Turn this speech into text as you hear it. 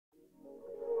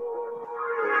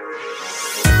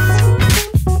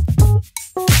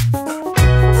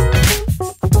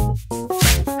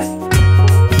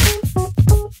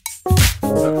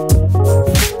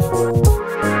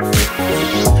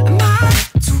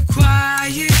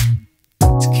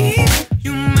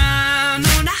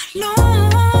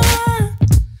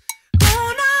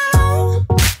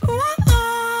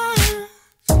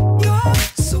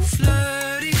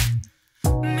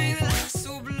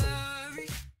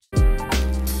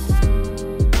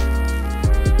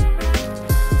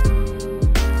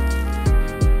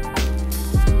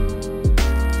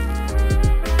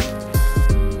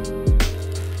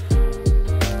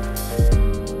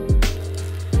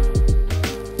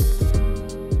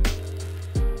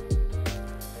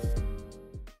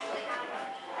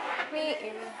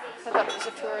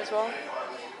tour as well.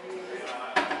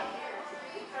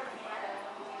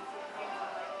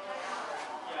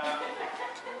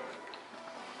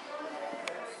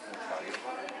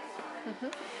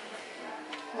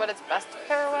 What it's best to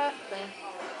pair with. And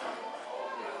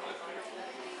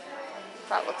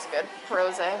that looks good.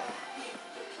 Rosé.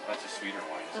 That's a sweeter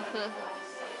wine, isn't it?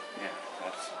 Yeah,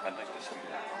 I'd like the sweeter.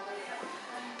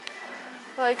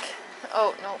 Like,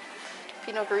 oh no,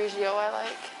 Pinot Grigio I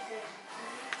like.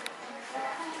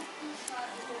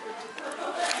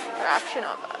 They're actually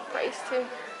not bad price too.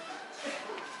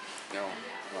 No,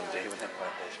 Jay would have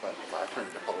bought this, but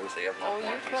 $500 they have Oh, one.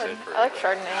 you could. I like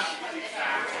Chardonnay.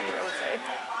 Rosé.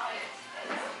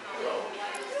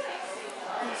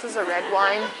 This is a red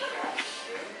wine.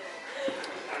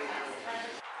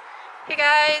 Hey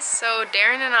guys, so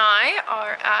Darren and I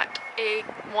are at a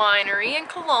winery in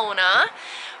Kelowna.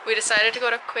 We decided to go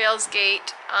to Quail's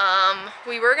Gate.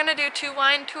 We were gonna do 2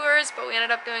 wine tours, but we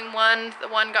ended up doing one. The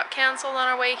one got canceled on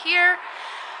our way here.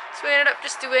 So we ended up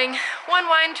just doing 1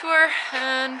 wine tour,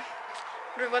 and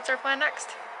what's our plan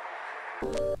next?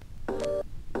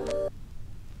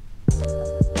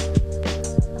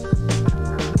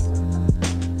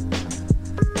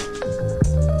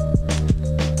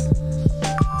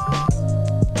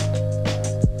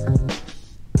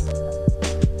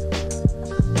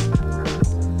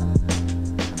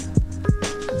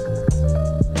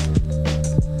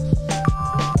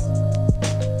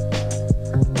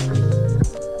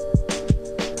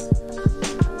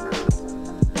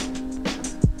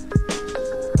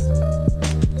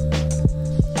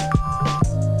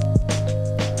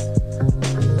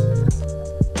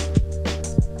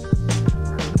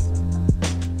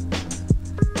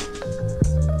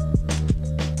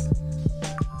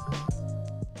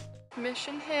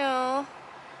 Mission Hill.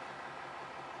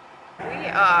 We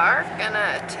are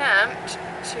gonna attempt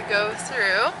to go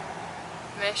through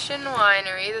Mission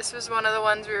Winery. This was one of the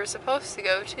ones we were supposed to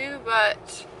go to,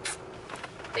 but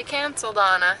they canceled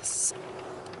on us.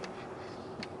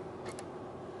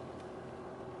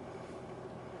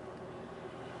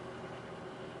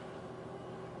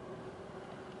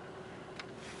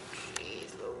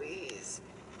 Jeez Louise.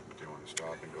 Do you want to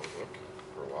stop and go look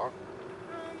for a walk?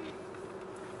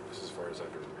 This is as far as I've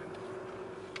ever been.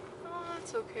 Oh,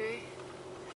 that's okay.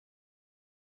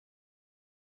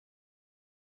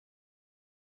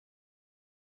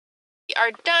 We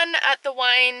are done at the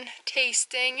wine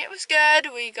tasting. It was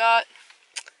good. We got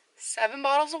 7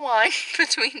 bottles of wine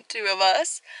between 2 of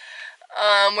us.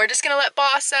 We're just gonna let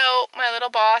Boss out, my little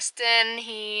Boston.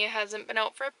 He hasn't been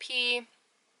out for a pee.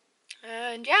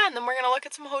 And yeah, and then we're gonna look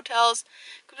at some hotels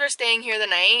because we're staying here the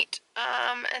night.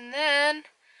 And then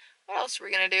what else are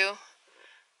we gonna do?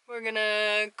 We're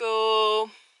gonna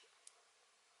go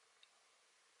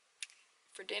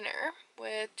for dinner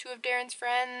with 2 of Darren's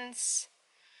friends.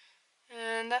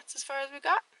 And that's as far as we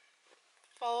got.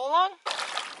 Follow along.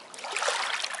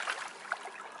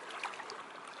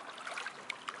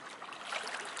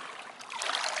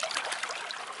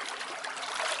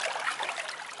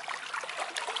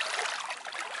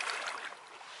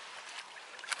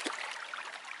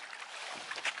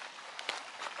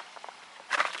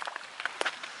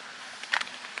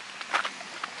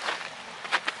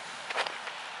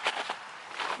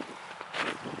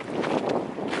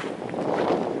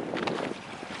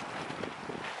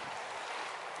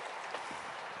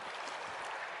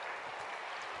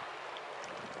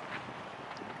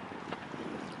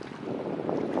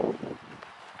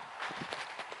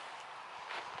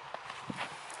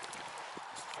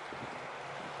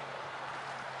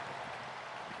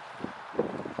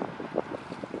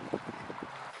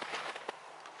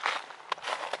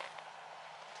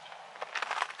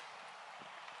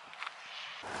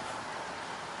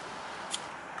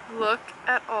 Look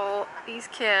at all these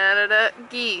Canada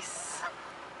geese.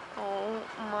 Oh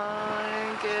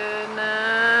my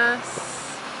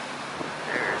goodness.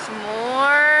 There's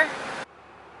more.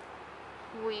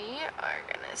 We are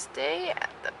gonna stay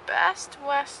at the Best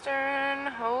Western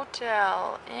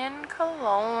Hotel in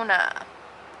Kelowna.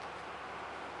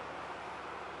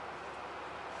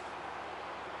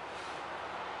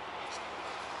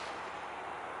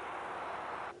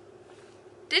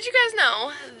 Did you guys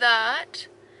know that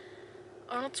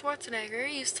Arnold Schwarzenegger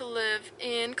used to live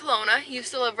in Kelowna? He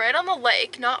used to live right on the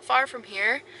lake, not far from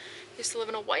here. He used to live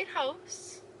in a white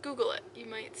house. Google it, you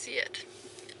might see it.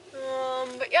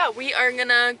 But yeah, we are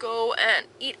gonna go and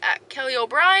eat at Kelly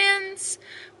O'Brien's,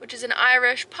 which is an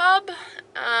Irish pub.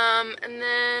 And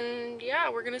then, yeah,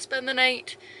 we're gonna spend the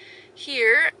night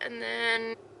here, and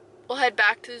then we'll head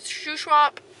back to the shoe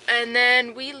shop, and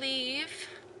then we leave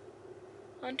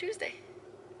on Tuesday.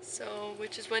 So,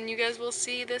 which is when you guys will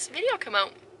see this video come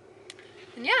out.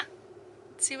 And yeah,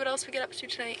 let's see what else we get up to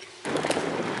tonight.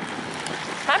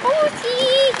 Hi,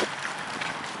 Boosie!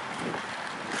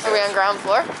 Are we on ground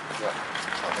floor? Yeah.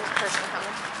 Oh, there's a person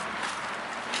coming.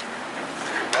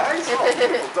 Nice. Oh,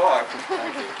 beautiful dog.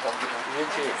 Thank you. You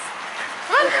too.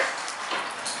 Come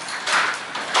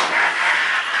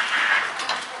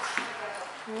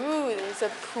on. Ooh, there's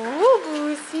a pool,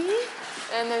 Boosie.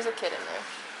 And there's a kid in there.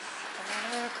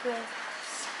 Okay.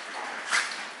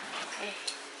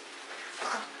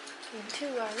 Into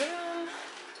our room.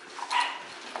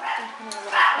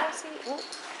 Ooh.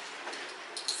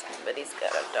 Somebody's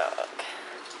got a dog.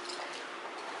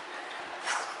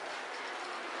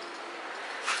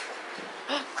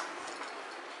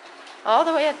 All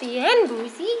the way at the end,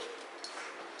 Boosie.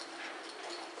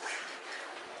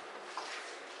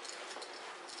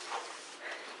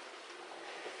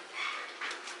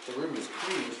 The room is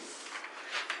clean.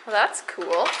 Well, that's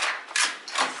cool.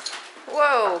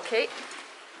 Whoa, Kate.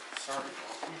 Sorry,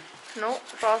 Nope,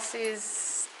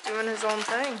 Bossy's doing his own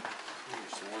thing.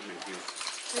 There's some ornament here.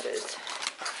 It is.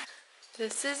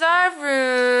 This is our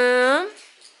room.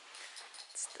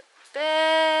 It's the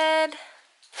bed.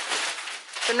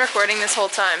 Been recording this whole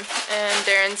time, and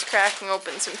Darren's cracking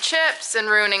open some chips and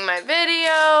ruining my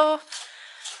video.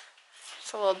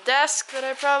 It's a little desk that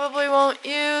I probably won't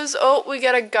use. Oh, we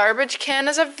got a garbage can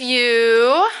as a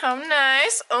view. How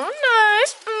nice. Oh,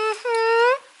 nice.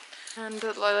 And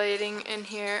the lighting in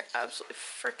here absolutely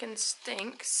freaking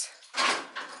stinks.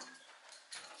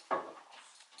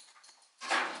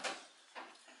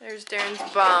 There's Darren's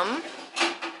bum.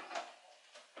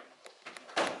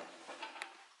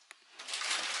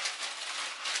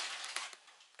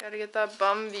 Gotta get that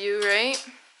bum view right.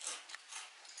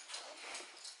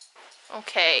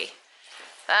 Okay,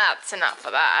 that's enough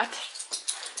of that.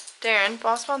 Darren,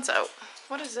 boss wants out.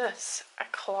 What is this? A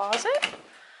closet?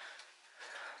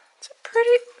 It's a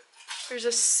pretty... There's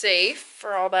a safe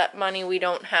for all that money we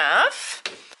don't have.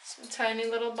 Some tiny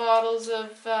little bottles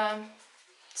of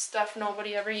stuff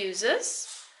nobody ever uses.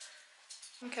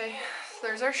 Okay,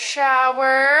 there's our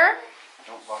shower.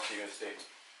 Don't boss, you gotta stay.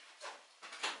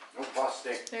 No boss,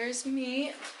 stay. There's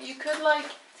me. You could, like,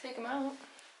 take them out.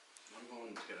 I'm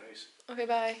going to get ice. Okay,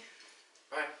 bye.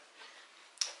 Bye.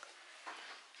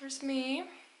 There's me.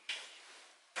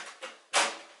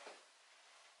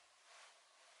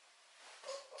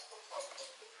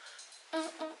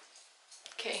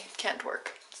 Okay, can't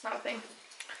work. It's not a thing.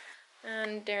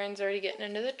 And Darren's already getting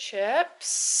into the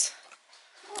chips.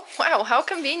 Wow, how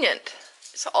convenient.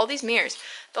 So all these mirrors.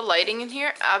 The lighting in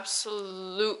here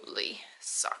absolutely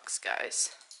sucks,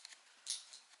 guys.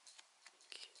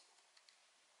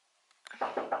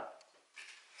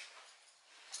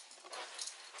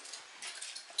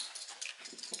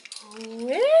 Who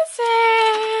is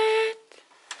it?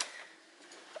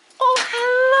 Oh,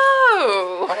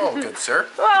 hello. Hello, good sir.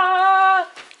 Ah,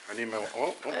 I need my...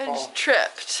 Oh, don't I fall. just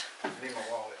tripped. I need my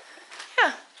wallet.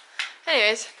 Yeah.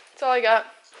 Anyways, that's all I got.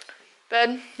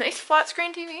 Bed, nice flat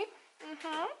screen TV.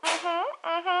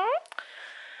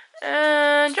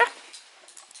 And yeah.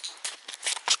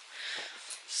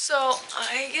 So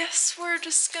I guess we're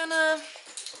just gonna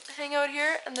hang out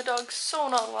here, and the dog's so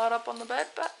not allowed up on the bed,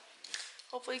 but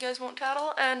hopefully you guys won't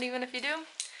tattle, and even if you do,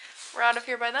 we're out of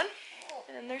here by then,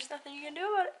 and there's nothing you can do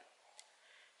about it.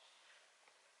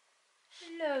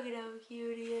 Look at how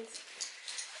cute he is.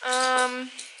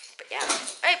 But yeah.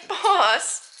 Hey,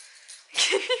 boss!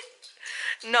 Can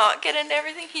you not get into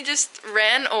everything? He just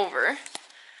ran over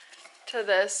to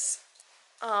this,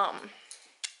 what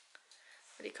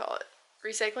do you call it?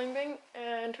 Recycling bin,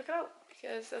 and took it out,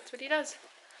 because that's what he does.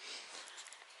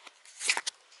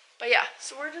 But yeah,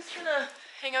 so we're just gonna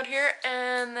hang out here,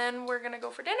 and then we're gonna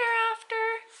go for dinner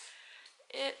after.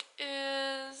 It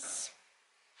is...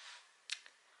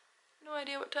 no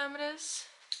idea what time it is.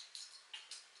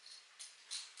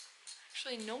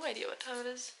 Actually, no idea what time it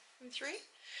is. Maybe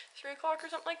 3 o'clock or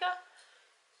something like that.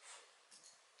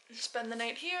 Spend the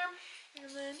night here, and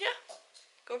then yeah,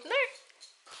 go from there.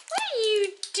 What are you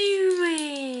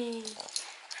doing?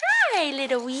 Hi,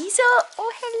 little weasel.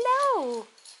 Oh, hello.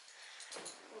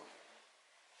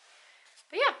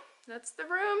 But yeah, that's the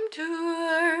room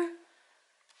tour.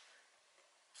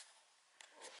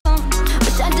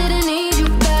 Wish I didn't need you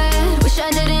bad. Wish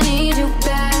I didn't need you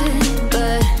bad.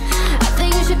 But I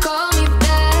think you should call me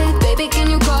back. Baby, can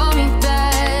you call me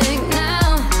back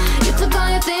now? You took all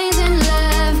your things and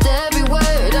left every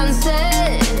word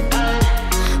unsaid.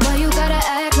 Why you gotta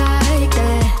act like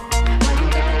that?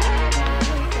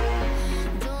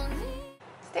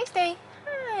 Stay.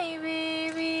 Hi,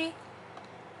 baby.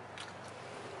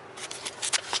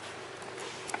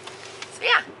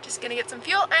 gonna get some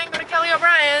fuel and go to Kelly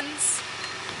O'Brien's.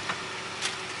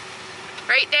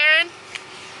 Right, Darren?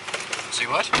 See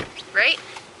what? Right?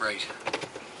 Right.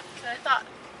 That's what I thought.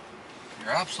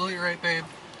 You're absolutely right, babe.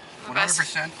 The best.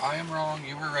 100%. I am wrong.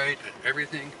 You were right at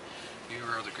everything. You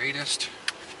are the greatest.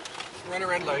 Run a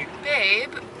red light.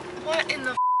 Babe, what in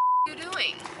the are you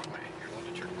doing? One way. You're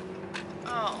allowed to turn.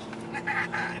 Oh.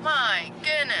 My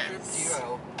goodness. Tripped you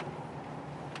out.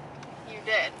 You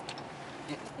did.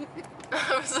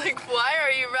 I was like, why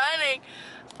are you running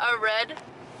a red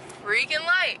freaking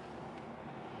light?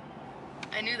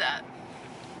 I knew that.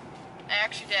 I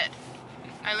actually did.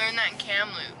 I learned that in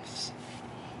Kamloops.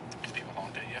 People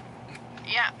honk at you.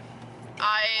 Yeah.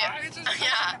 Why is this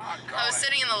yeah. not I was going?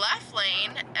 sitting in the left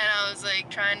lane and I was like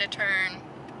trying to turn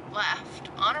left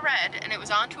on a red and it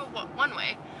was onto a one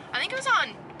way. I think it was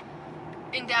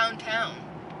in downtown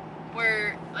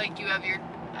where like you have your,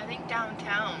 I think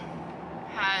downtown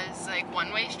has like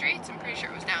one-way streets. I'm pretty sure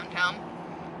it was downtown.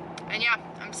 And yeah,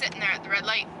 I'm sitting there at the red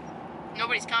light.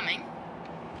 Nobody's coming.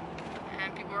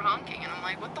 And people were honking and I'm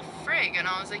like, what the frig? And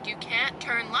I was like, you can't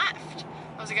turn left.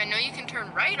 I was like, I know you can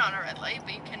turn right on a red light,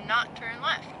 but you cannot turn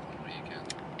left. No, you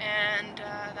can't. And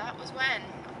that was when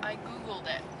I Googled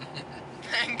it.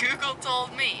 And Google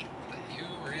told me. That you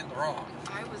were in the wrong.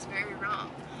 I was very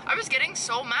wrong. I was getting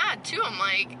so mad too. I'm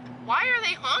like, why are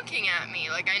they honking at me?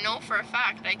 Like, I know for a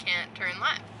fact I can't turn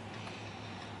left.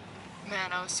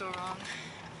 Man, I was so wrong.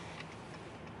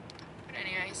 But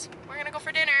anyways, we're gonna go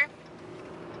for dinner.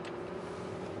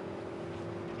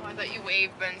 Oh, I thought you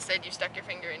waved, but instead you stuck your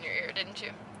finger in your ear, didn't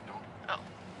you? No. Oh,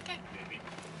 okay. Maybe.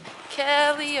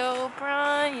 Kelly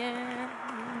O'Brien.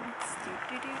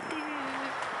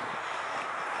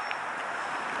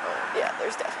 Oh, yeah,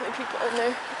 there's definitely people in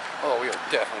there. Oh, we are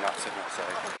definitely not sitting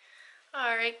outside.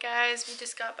 Alright guys, we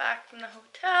just got back from the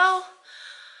hotel.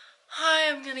 I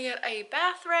am gonna get a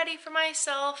bath ready for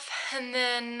myself and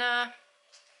then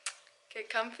get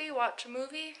comfy, watch a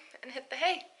movie, and hit the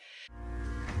hay.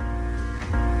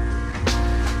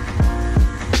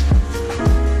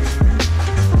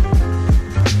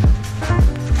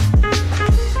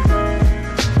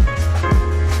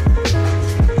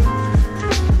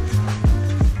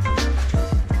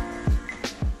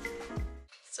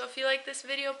 So if you like this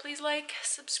video, please like,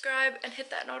 subscribe, and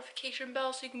hit that notification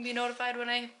bell so you can be notified when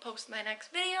I post my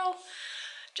next video.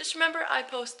 Just remember, I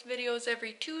post videos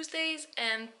every Tuesdays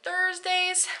and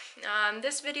Thursdays.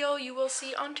 This video you will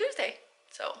see on Tuesday.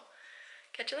 So,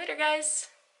 catch you later, guys.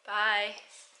 Bye.